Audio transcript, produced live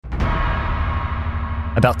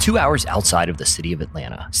About 2 hours outside of the city of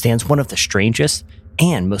Atlanta stands one of the strangest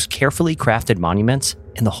and most carefully crafted monuments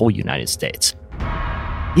in the whole United States.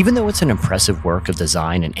 Even though it's an impressive work of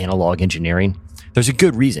design and analog engineering, there's a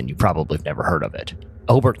good reason you probably have never heard of it.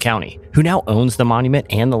 Elbert County, who now owns the monument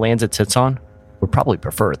and the lands it sits on, would probably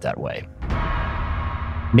prefer it that way.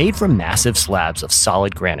 Made from massive slabs of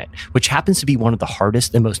solid granite, which happens to be one of the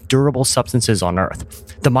hardest and most durable substances on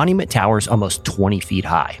Earth, the monument towers almost 20 feet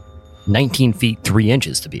high, 19 feet 3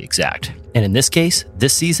 inches to be exact. And in this case,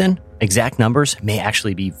 this season, exact numbers may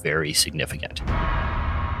actually be very significant.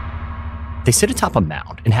 They sit atop a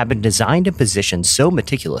mound and have been designed and positioned so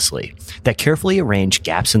meticulously that carefully arranged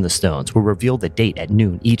gaps in the stones will reveal the date at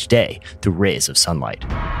noon each day through rays of sunlight.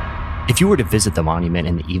 If you were to visit the monument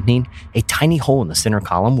in the evening, a tiny hole in the center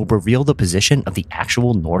column will reveal the position of the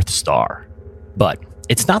actual North Star. But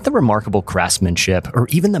it's not the remarkable craftsmanship or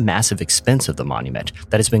even the massive expense of the monument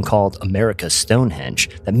that has been called America's Stonehenge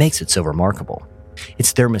that makes it so remarkable.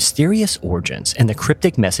 It's their mysterious origins and the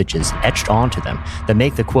cryptic messages etched onto them that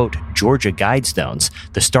make the, quote, Georgia Guidestones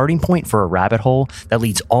the starting point for a rabbit hole that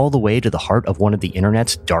leads all the way to the heart of one of the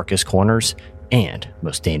internet's darkest corners and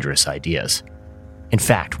most dangerous ideas. In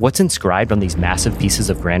fact, what's inscribed on these massive pieces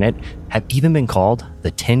of granite have even been called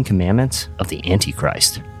the 10 Commandments of the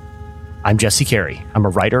Antichrist. I'm Jesse Carey. I'm a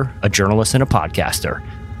writer, a journalist, and a podcaster,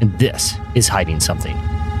 and this is Hiding Something.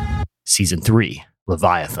 Season 3,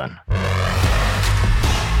 Leviathan.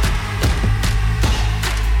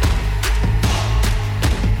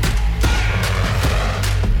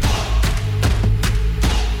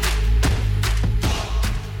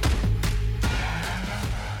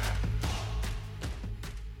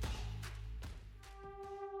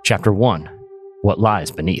 Chapter 1, What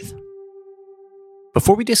Lies Beneath.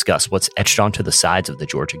 Before we discuss what's etched onto the sides of the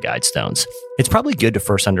Georgia Guidestones, it's probably good to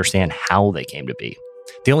first understand how they came to be.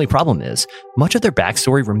 The only problem is, much of their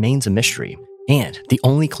backstory remains a mystery, and the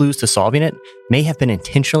only clues to solving it may have been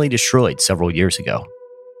intentionally destroyed several years ago.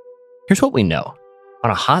 Here's what we know. On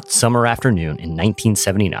a hot summer afternoon in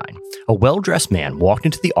 1979, a well-dressed man walked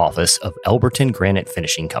into the office of Elberton Granite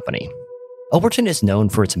Finishing Company. Elberton is known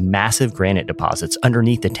for its massive granite deposits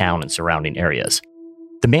underneath the town and surrounding areas.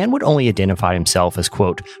 The man would only identify himself as,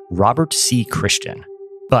 quote, Robert C. Christian,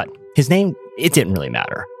 but his name, it didn't really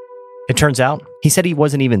matter. It turns out, he said he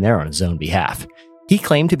wasn't even there on his own behalf. He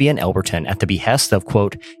claimed to be in Elberton at the behest of,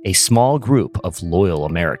 quote, a small group of loyal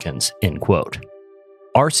Americans, end quote.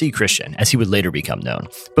 R.C. Christian, as he would later become known,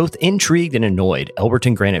 both intrigued and annoyed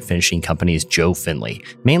Elberton Granite Finishing Company's Joe Finley,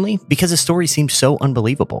 mainly because his story seemed so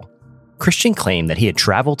unbelievable. Christian claimed that he had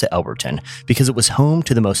traveled to Elberton because it was home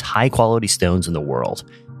to the most high-quality stones in the world,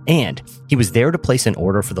 and he was there to place an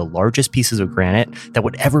order for the largest pieces of granite that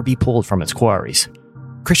would ever be pulled from its quarries.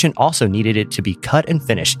 Christian also needed it to be cut and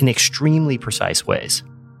finished in extremely precise ways.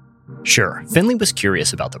 Sure, Finley was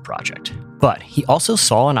curious about the project, but he also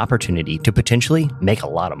saw an opportunity to potentially make a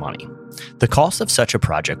lot of money. The cost of such a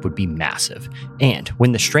project would be massive, and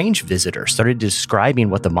when the strange visitor started describing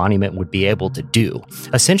what the monument would be able to do,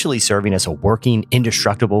 essentially serving as a working,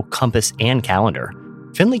 indestructible compass and calendar,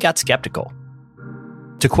 Finley got skeptical.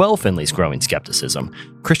 To quell Finley's growing skepticism,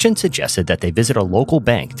 Christian suggested that they visit a local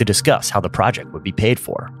bank to discuss how the project would be paid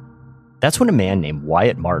for. That's when a man named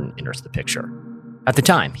Wyatt Martin enters the picture. At the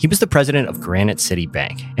time, he was the president of Granite City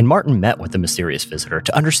Bank, and Martin met with the mysterious visitor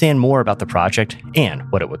to understand more about the project and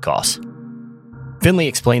what it would cost. Finley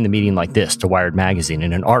explained the meeting like this to Wired Magazine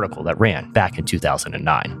in an article that ran back in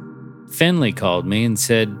 2009. Finley called me and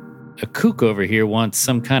said, a kook over here wants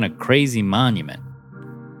some kind of crazy monument.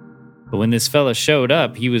 But when this fella showed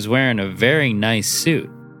up, he was wearing a very nice suit,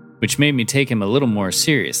 which made me take him a little more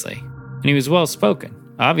seriously. And he was well-spoken,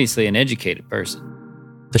 obviously an educated person.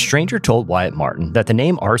 The stranger told Wyatt Martin that the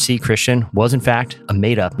name R.C. Christian was in fact a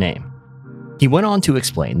made-up name. He went on to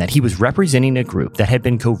explain that he was representing a group that had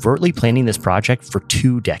been covertly planning this project for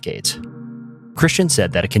 2 decades. Christian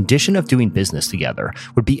said that a condition of doing business together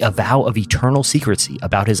would be a vow of eternal secrecy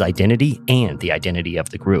about his identity and the identity of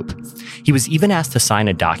the group. He was even asked to sign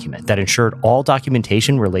a document that ensured all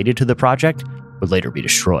documentation related to the project would later be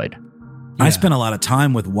destroyed. I spent a lot of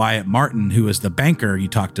time with Wyatt Martin, who was the banker you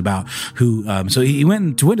talked about, who, so he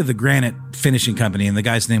went to the Granite Finishing Company, and the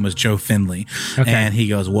guy's name was Joe Finley. Okay. And he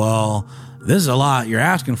goes, well, this is a lot you're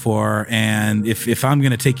asking for, and if I'm going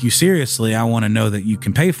to take you seriously, I want to know that you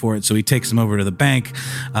can pay for it. So he takes him over to the bank,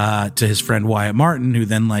 to his friend Wyatt Martin, who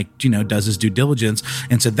then does his due diligence.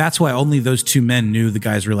 And so that's why only those 2 men knew the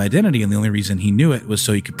guy's real identity, and the only reason he knew it was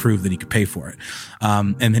so he could prove that he could pay for it.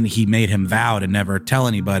 And then he made him vow to never tell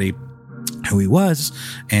anybody who he was,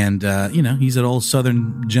 and he's an old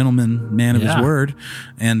Southern gentleman, man of his word,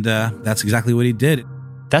 and that's exactly what he did.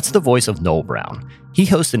 That's the voice of Noel Brown. He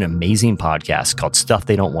hosts an amazing podcast called Stuff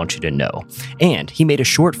They Don't Want You to Know, and he made a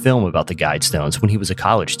short film about the Guidestones when he was a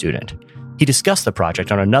college student. He discussed the project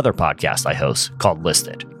on another podcast I host called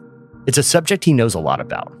Listed. It's a subject he knows a lot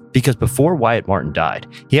about, because before Wyatt Martin died,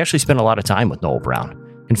 he actually spent a lot of time with Noel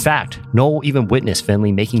Brown. In fact, Noel even witnessed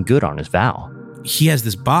Finley making good on his vow. He has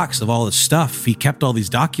this box of all this stuff. He kept all these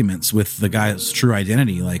documents with the guy's true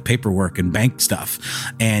identity, like paperwork and bank stuff,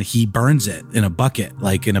 and he burns it in a bucket,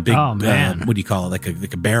 like in a big, what do you call it,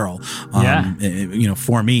 like a barrel,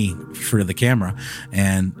 for me, for the camera.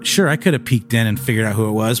 And sure, I could have peeked in and figured out who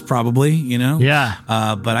it was, probably,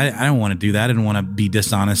 but I don't want to do that. I didn't want to be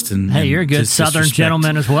dishonest. And hey, you're a good Southern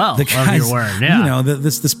gentleman as well. The guys, of your word, yeah.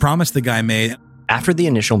 This promise the guy made. After the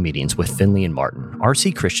initial meetings with Finley and Martin,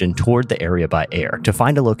 R.C. Christian toured the area by air to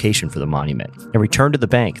find a location for the monument and returned to the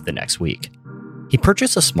bank the next week. He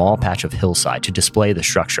purchased a small patch of hillside to display the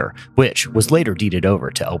structure, which was later deeded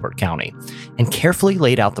over to Elbert County, and carefully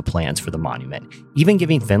laid out the plans for the monument, even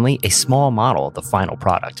giving Finley a small model of the final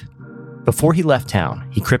product. Before he left town,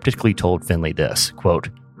 he cryptically told Finley this, quote,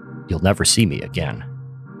 "You'll never see me again."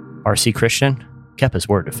 R.C. Christian kept his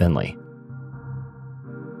word to Finley.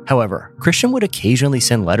 However, Christian would occasionally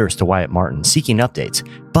send letters to Wyatt Martin seeking updates,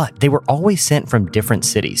 but they were always sent from different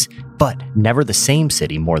cities, but never the same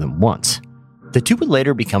city more than once. The two would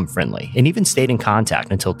later become friendly and even stayed in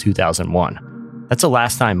contact until 2001. That's the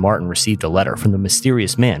last time Martin received a letter from the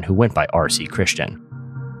mysterious man who went by R.C. Christian.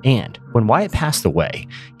 And when Wyatt passed away,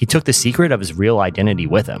 he took the secret of his real identity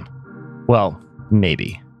with him. Well,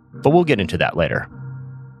 maybe, but we'll get into that later.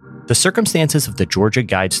 The circumstances of the Georgia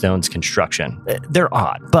Guidestones construction, they're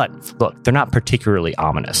odd, but look, they're not particularly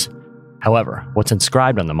ominous. However, what's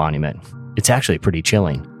inscribed on the monument, it's actually pretty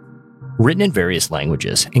chilling. Written in various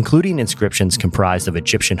languages, including inscriptions comprised of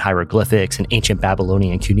Egyptian hieroglyphics and ancient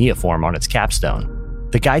Babylonian cuneiform on its capstone,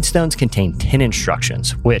 the Guidestones contain 10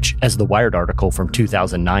 instructions, which, as the Wired article from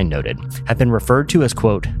 2009 noted, have been referred to as,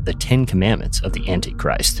 quote, the 10 Commandments of the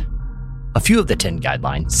Antichrist. A few of the 10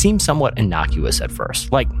 guidelines seem somewhat innocuous at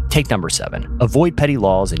first, like take number 7, avoid petty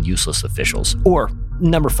laws and useless officials, or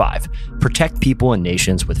number 5, protect people and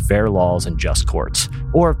nations with fair laws and just courts,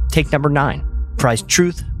 or take number 9, prize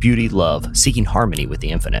truth, beauty, love, seeking harmony with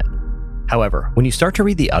the infinite. However, when you start to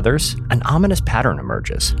read the others, an ominous pattern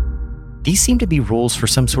emerges. These seem to be rules for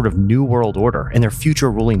some sort of new world order and their future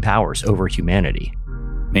ruling powers over humanity.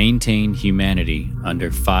 Maintain humanity under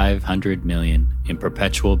 500 million in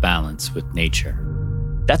perpetual balance with nature.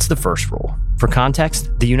 That's the first rule. For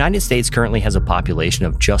context, the United States currently has a population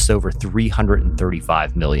of just over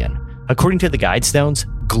 335 million. According to the Guidestones,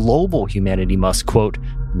 global humanity must, quote,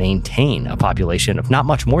 maintain a population of not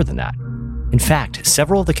much more than that. In fact,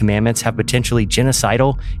 several of the commandments have potentially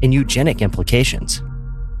genocidal and eugenic implications.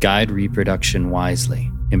 Guide reproduction wisely,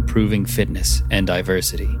 improving fitness and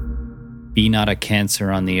diversity. Be not a cancer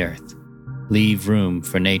on the earth. Leave room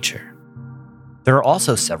for nature. There are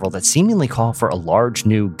also several that seemingly call for a large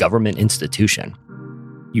new government institution.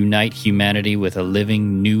 Unite humanity with a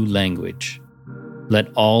living new language. Let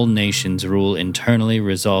all nations rule internally,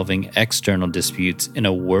 resolving external disputes in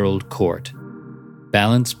a world court.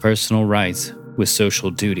 Balance personal rights with social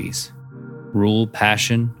duties. Rule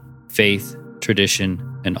passion, faith, tradition,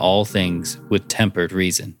 and all things with tempered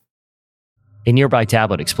reason. A nearby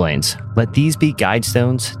tablet explains, let these be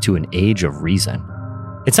Guidestones to an age of reason.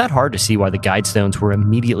 It's not hard to see why the Guidestones were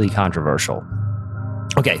immediately controversial.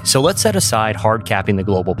 Okay, so let's set aside hard capping the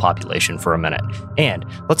global population for a minute, and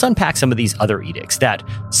let's unpack some of these other edicts that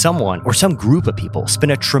someone or some group of people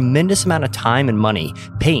spent a tremendous amount of time and money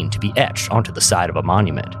paying to be etched onto the side of a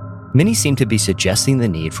monument. Many seem to be suggesting the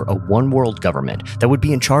need for a one-world government that would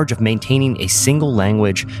be in charge of maintaining a single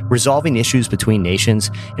language, resolving issues between nations,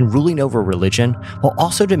 and ruling over religion, while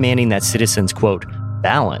also demanding that citizens, quote,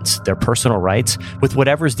 balance their personal rights with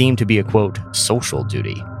whatever is deemed to be a, quote, social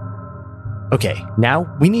duty. Okay, now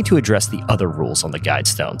we need to address the other rules on the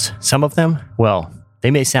Guidestones. Some of them, well,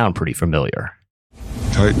 they may sound pretty familiar.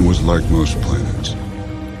 Titan was like most planets.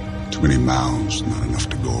 Too many mouths, not enough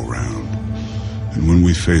to go around. And when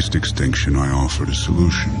we faced extinction, I offered a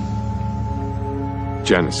solution.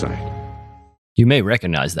 Genocide. You may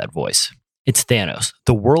recognize that voice. It's Thanos,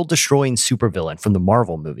 the world-destroying supervillain from the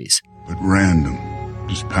Marvel movies. But random,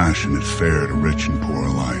 dispassionate, fair to rich and poor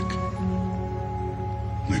alike.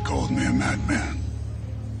 They called me a madman.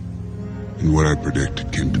 And what I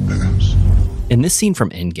predicted came to pass. In this scene from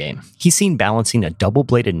Endgame, he's seen balancing a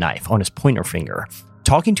double-bladed knife on his pointer finger,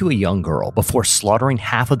 talking to a young girl before slaughtering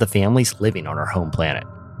half of the families living on her home planet.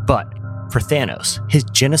 But for Thanos, his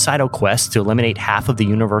genocidal quest to eliminate half of the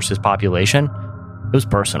universe's population, it was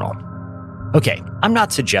personal. Okay, I'm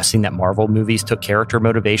not suggesting that Marvel movies took character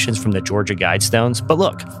motivations from the Georgia Guidestones, but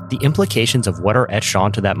look, the implications of what are etched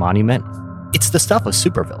onto that monument, it's the stuff of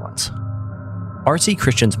supervillains. R.C.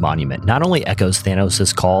 Christian's monument not only echoes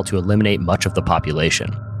Thanos' call to eliminate much of the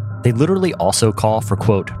population, they literally also call for,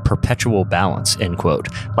 quote, perpetual balance, end quote,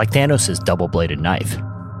 like Thanos' double-bladed knife.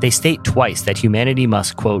 They state twice that humanity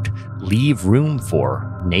must, quote, leave room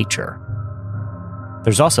for nature.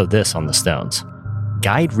 There's also this on the stones.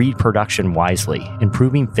 Guide reproduction wisely,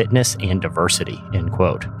 improving fitness and diversity, end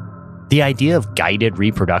quote. The idea of guided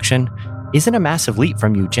reproduction isn't a massive leap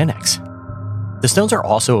from eugenics. The stones are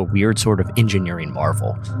also a weird sort of engineering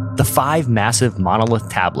marvel. The 5 massive monolith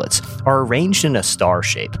tablets are arranged in a star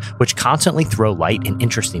shape, which constantly throw light in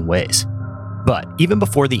interesting ways. But even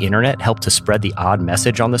before the internet helped to spread the odd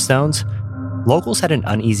message on the stones, locals had an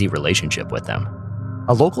uneasy relationship with them.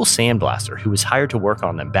 A local sandblaster who was hired to work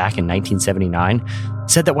on them back in 1979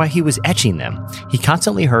 said that while he was etching them, he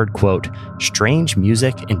constantly heard, quote, strange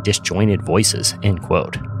music and disjointed voices, end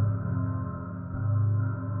quote.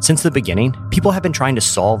 Since the beginning, people have been trying to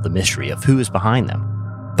solve the mystery of who is behind them.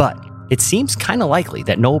 But it seems kind of likely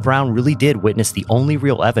that Noel Brown really did witness the only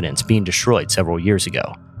real evidence being destroyed several years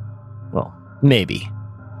ago. Well, maybe.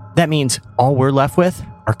 That means all we're left with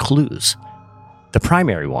are clues. The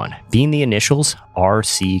primary one being the initials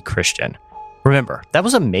R.C. Christian. Remember, that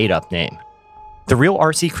was a made-up name. The real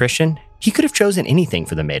R.C. Christian, he could have chosen anything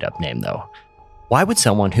for the made-up name, though. Why would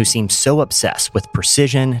someone who seems so obsessed with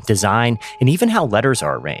precision, design, and even how letters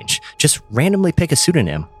are arranged just randomly pick a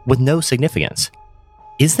pseudonym with no significance?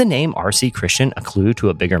 Is the name R.C. Christian a clue to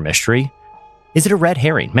a bigger mystery? Is it a red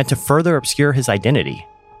herring meant to further obscure his identity?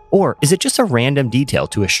 Or is it just a random detail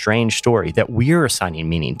to a strange story that we're assigning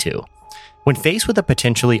meaning to? When faced with a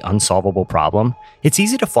potentially unsolvable problem, it's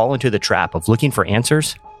easy to fall into the trap of looking for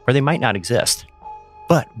answers where they might not exist.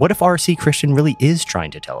 But what if R.C. Christian really is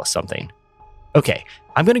trying to tell us something? Okay,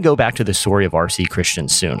 I'm going to go back to the story of R.C. Christian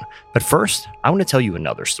soon, but first, I want to tell you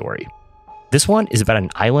another story. This one is about an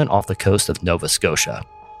island off the coast of Nova Scotia.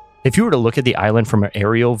 If you were to look at the island from an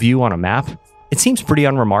aerial view on a map, it seems pretty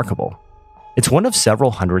unremarkable. It's one of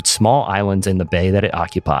several hundred small islands in the bay that it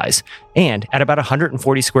occupies, and at about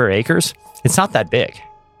 140 square acres, it's not that big.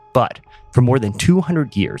 But for more than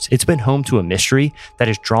 200 years, it's been home to a mystery that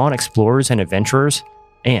has drawn explorers and adventurers,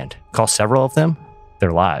 and cost several of them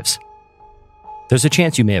their lives. There's a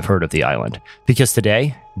chance you may have heard of the island, because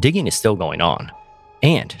today, digging is still going on,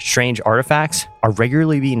 and strange artifacts are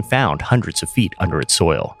regularly being found hundreds of feet under its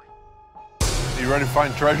soil. You ready to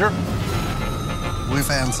find treasure? We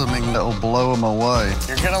found something that'll blow them away.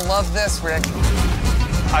 You're gonna love this, Rick.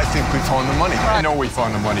 I think we found the money. I know we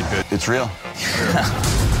found the money, Pit. It's real.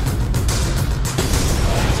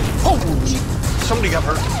 Holy! Somebody got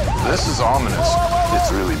hurt. This is ominous.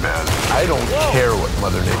 It's really bad. I don't care what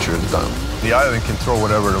Mother Nature has done. The island can throw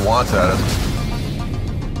whatever it wants at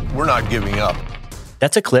us. We're not giving up.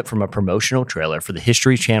 That's a clip from a promotional trailer for the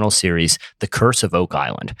History Channel series The Curse of Oak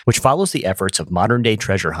Island, which follows the efforts of modern-day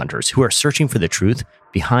treasure hunters who are searching for the truth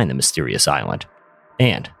behind the mysterious island.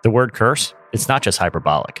 And the word curse, it's not just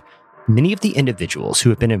hyperbolic. Many of the individuals who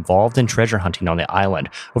have been involved in treasure hunting on the island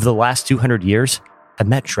over the last 200 years have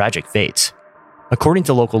met tragic fates. According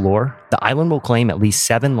to local lore, the island will claim at least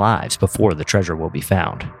 7 lives before the treasure will be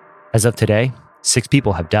found. As of today, 6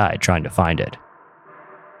 people have died trying to find it.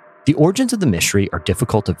 The origins of the mystery are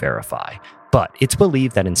difficult to verify, but it's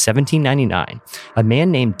believed that in 1799, a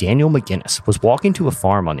man named Daniel McGinnis was walking to a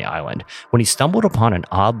farm on the island when he stumbled upon an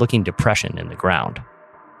odd-looking depression in the ground.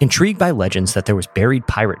 Intrigued by legends that there was buried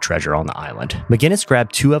pirate treasure on the island, McGinnis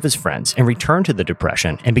grabbed 2 of his friends and returned to the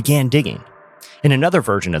depression and began digging. In another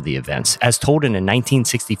version of the events, as told in a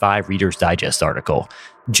 1965 Reader's Digest article,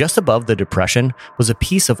 just above the depression was a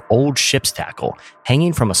piece of old ship's tackle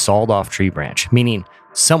hanging from a sawed-off tree branch, meaning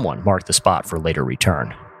someone marked the spot for later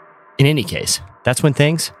return. In any case, that's when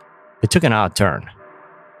they took an odd turn.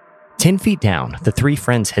 10 feet down, the 3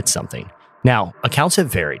 friends hit something. Now, accounts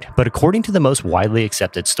have varied, but according to the most widely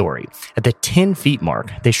accepted story, at the 10 feet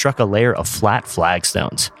mark, they struck a layer of flat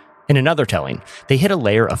flagstones. In another telling, they hit a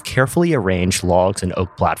layer of carefully arranged logs and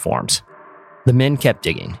oak platforms. The men kept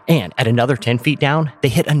digging, and at another 10 feet down, they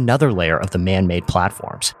hit another layer of the man-made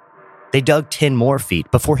platforms. They dug 10 more feet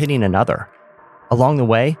before hitting another. Along the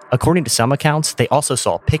way, according to some accounts, they also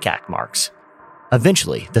saw pickaxe marks.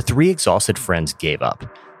 Eventually, the 3 exhausted friends gave up.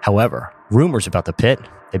 However, rumors about the pit,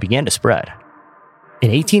 they began to spread.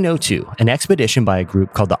 In 1802, an expedition by a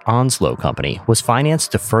group called the Onslow Company was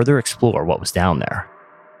financed to further explore what was down there.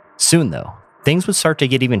 Soon, though, things would start to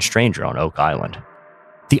get even stranger on Oak Island.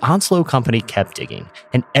 The Onslow Company kept digging,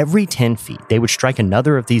 and every 10 feet they would strike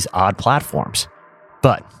another of these odd platforms.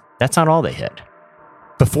 But that's not all they hit.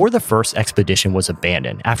 Before the first expedition was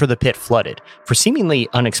abandoned after the pit flooded, for seemingly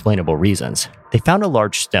unexplainable reasons, they found a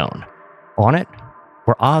large stone. On it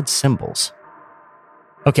were odd symbols.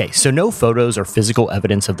 Okay, so no photos or physical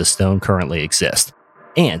evidence of the stone currently exist,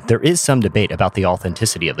 and there is some debate about the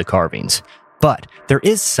authenticity of the carvings, but there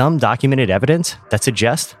is some documented evidence that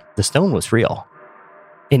suggests the stone was real.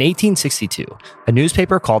 In 1862, a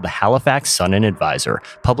newspaper called the Halifax Sun and Advisor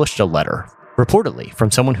published a letter, reportedly from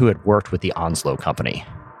someone who had worked with the Onslow Company.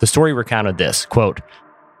 The story recounted this, quote,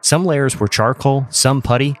 "Some layers were charcoal, some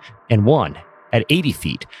putty, and one, at 80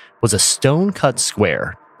 feet, was a stone-cut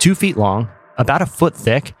square, 2 feet long, about a foot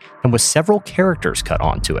thick, and with several characters cut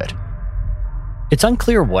onto it." It's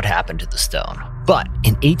unclear what happened to the stone, but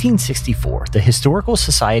in 1864, the Historical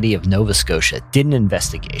Society of Nova Scotia did an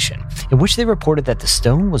investigation in which they reported that the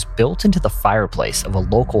stone was built into the fireplace of a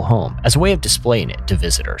local home as a way of displaying it to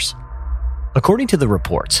visitors. According to the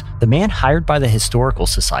reports, the man hired by the Historical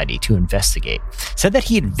Society to investigate said that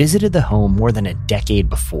he had visited the home more than a decade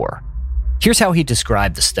before. Here's how he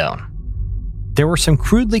described the stone. "There were some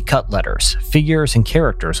crudely cut letters, figures, and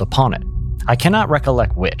characters upon it. I cannot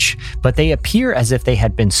recollect which, but they appear as if they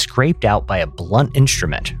had been scraped out by a blunt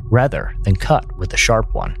instrument rather than cut with a sharp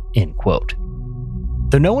one." End quote.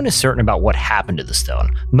 Though no one is certain about what happened to the stone,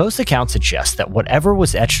 most accounts suggest that whatever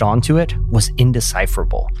was etched onto it was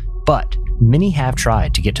indecipherable, but many have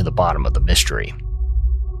tried to get to the bottom of the mystery.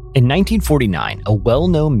 In 1949, a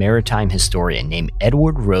well-known maritime historian named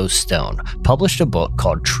Edward Rose Stone published a book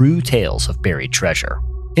called True Tales of Buried Treasure.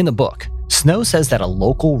 In the book, Snow says that a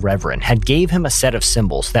local reverend had gave him a set of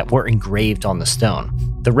symbols that were engraved on the stone.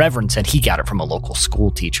 The reverend said he got it from a local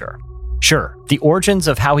school teacher. Sure, the origins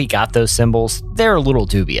of how he got those symbols, they're a little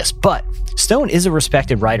dubious, but Stone is a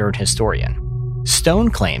respected writer and historian.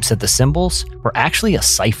 Stone claims that the symbols were actually a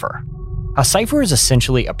cipher. A cipher is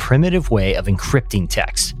essentially a primitive way of encrypting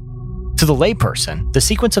text. To the layperson, the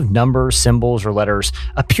sequence of numbers, symbols, or letters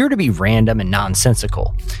appear to be random and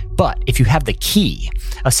nonsensical. But if you have the key,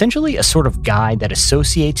 essentially a sort of guide that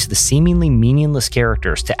associates the seemingly meaningless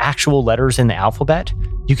characters to actual letters in the alphabet,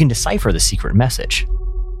 you can decipher the secret message.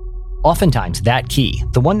 Oftentimes, that key,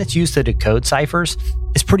 the one that's used to decode ciphers,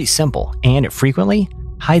 is pretty simple, and it frequently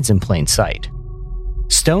hides in plain sight.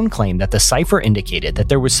 Stone claimed that the cipher indicated that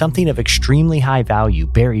there was something of extremely high value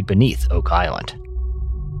buried beneath Oak Island.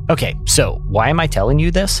 Okay, so why am I telling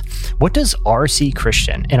you this? What does R.C.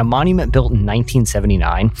 Christian and a monument built in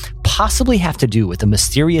 1979 possibly have to do with the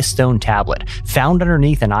mysterious stone tablet found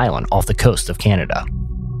underneath an island off the coast of Canada?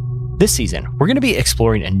 This season, we're going to be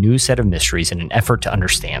exploring a new set of mysteries in an effort to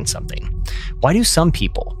understand something. Why do some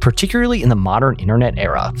people, particularly in the modern internet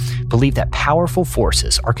era, believe that powerful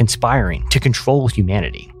forces are conspiring to control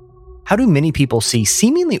humanity? How do many people see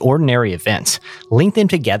seemingly ordinary events, link them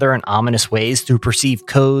together in ominous ways through perceived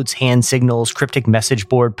codes, hand signals, cryptic message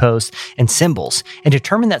board posts, and symbols, and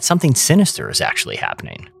determine that something sinister is actually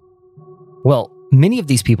happening? Well, many of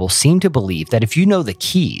these people seem to believe that if you know the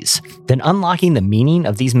keys, then unlocking the meaning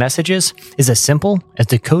of these messages is as simple as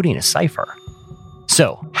decoding a cipher.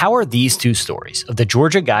 So, how are these two stories of the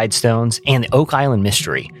Georgia Guidestones and the Oak Island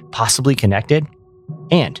mystery possibly connected?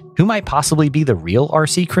 And who might possibly be the real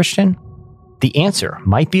R.C. Christian? The answer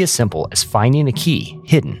might be as simple as finding a key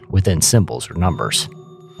hidden within symbols or numbers.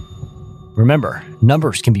 Remember,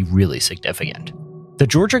 numbers can be really significant. The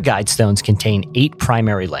Georgia Guidestones contain 8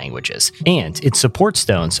 primary languages, and its support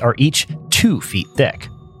stones are each 2 feet thick.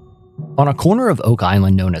 On a corner of Oak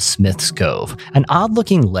Island known as Smith's Cove, an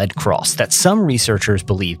odd-looking lead cross that some researchers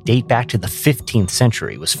believe date back to the 15th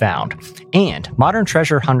century was found, and modern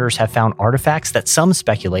treasure hunters have found artifacts that some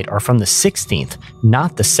speculate are from the 16th,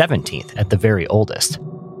 not the 17th at the very oldest.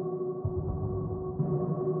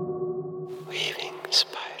 Weaving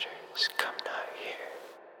spiders, come not here.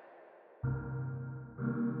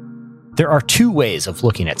 There are 2 ways of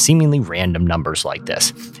looking at seemingly random numbers like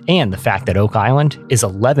this, and the fact that Oak Island is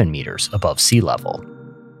 11 meters above sea level.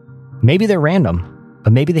 Maybe they're random,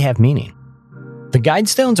 but maybe they have meaning. The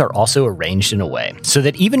Guidestones are also arranged in a way so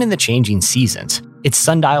that even in the changing seasons, its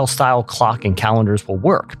sundial-style clock and calendars will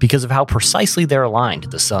work because of how precisely they're aligned to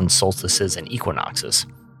the sun's solstices and equinoxes.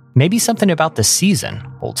 Maybe something about the season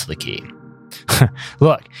holds the key.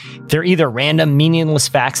 Look, they're either random, meaningless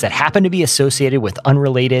facts that happen to be associated with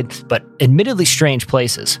unrelated, but admittedly strange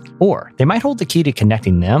places, or they might hold the key to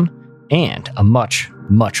connecting them and a much,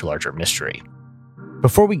 much larger mystery.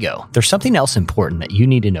 Before we go, there's something else important that you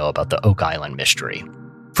need to know about the Oak Island mystery.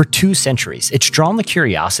 For For 2 centuries, it's drawn the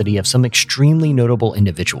curiosity of some extremely notable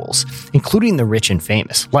individuals, including the rich and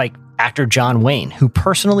famous, like actor John Wayne, who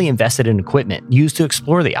personally invested in equipment used to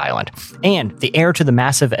explore the island, and the heir to the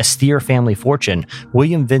massive Astir family fortune,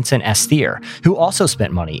 William Vincent Astir, who also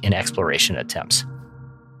spent money in exploration attempts.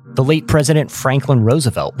 The late President Franklin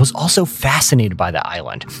Roosevelt was also fascinated by the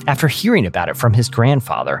island after hearing about it from his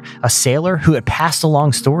grandfather, a sailor who had passed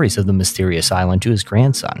along stories of the mysterious island to his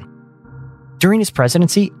grandson. During his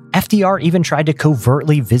presidency, FDR even tried to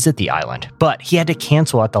covertly visit the island, but he had to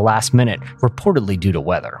cancel at the last minute, reportedly due to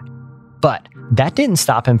weather. But that didn't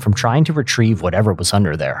stop him from trying to retrieve whatever was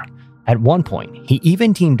under there. At one point, he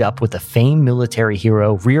even teamed up with the famed military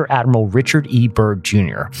hero Rear Admiral Richard E. Byrd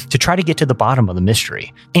Jr. to try to get to the bottom of the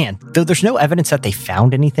mystery. And though there's no evidence that they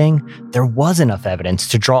found anything, there was enough evidence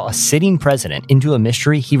to draw a sitting president into a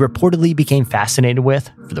mystery he reportedly became fascinated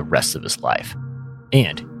with for the rest of his life.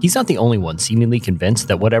 And he's not the only one seemingly convinced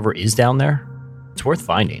that whatever is down there, it's worth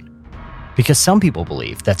finding. Because some people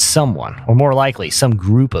believe that someone, or more likely some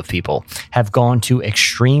group of people, have gone to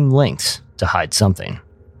extreme lengths to hide something.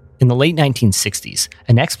 In the late 1960s,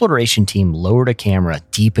 an exploration team lowered a camera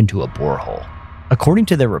deep into a borehole. According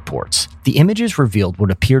to their reports, the images revealed what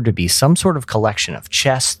appeared to be some sort of collection of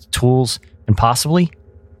chests, tools, and possibly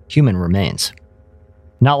human remains.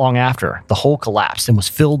 Not long after, the hole collapsed and was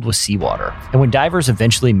filled with seawater, and when divers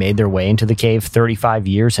eventually made their way into the cave 35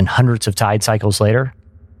 years and hundreds of tide cycles later,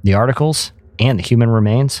 the articles and the human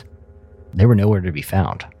remains, they were nowhere to be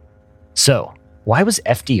found. So, why was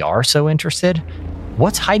FDR so interested?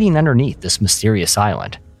 What's hiding underneath this mysterious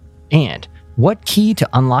island? And what key to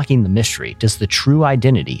unlocking the mystery does the true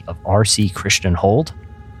identity of R.C. Christian hold?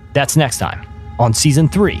 That's next time on Season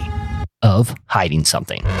 3 of Hiding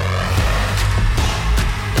Something.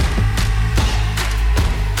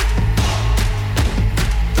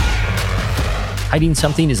 Hiding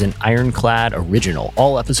Something is an Ironclad original.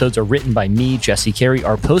 All episodes are written by me, Jesse Carey.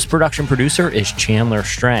 Our post-production producer is Chandler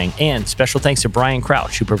Strang. And special thanks to Brian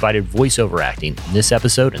Crouch, who provided voiceover acting in this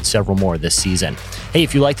episode and several more this season. Hey,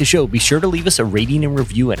 if you like the show, be sure to leave us a rating and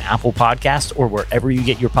review at Apple Podcasts or wherever you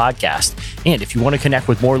get your podcast. And if you want to connect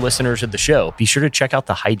with more listeners of the show, be sure to check out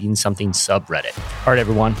the Hiding Something subreddit. All right,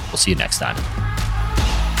 everyone. We'll see you next time.